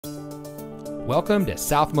Welcome to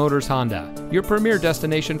South Motors Honda, your premier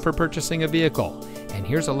destination for purchasing a vehicle. And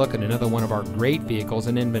here's a look at another one of our great vehicles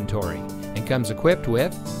in inventory. And comes equipped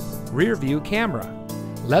with rear view camera,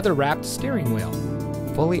 leather wrapped steering wheel,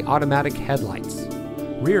 fully automatic headlights,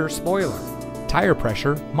 rear spoiler, tire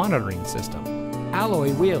pressure monitoring system,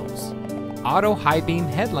 alloy wheels, auto high beam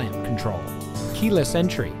headlamp control, keyless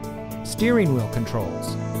entry, steering wheel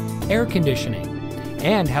controls, air conditioning,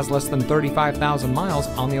 and has less than 35,000 miles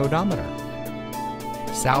on the odometer.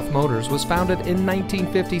 South Motors was founded in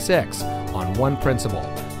 1956 on one principle: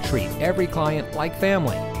 treat every client like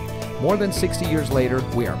family. More than 60 years later,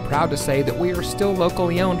 we are proud to say that we are still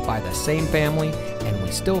locally owned by the same family, and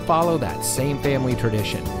we still follow that same family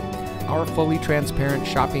tradition. Our fully transparent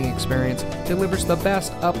shopping experience delivers the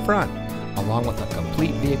best up front, along with a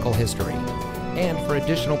complete vehicle history. And for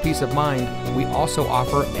additional peace of mind, we also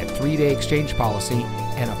offer a 3-day exchange policy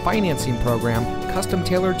and a financing program custom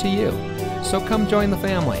tailored to you. So come join the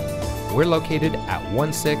family. We're located at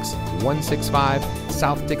 16165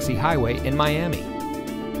 South Dixie Highway in Miami.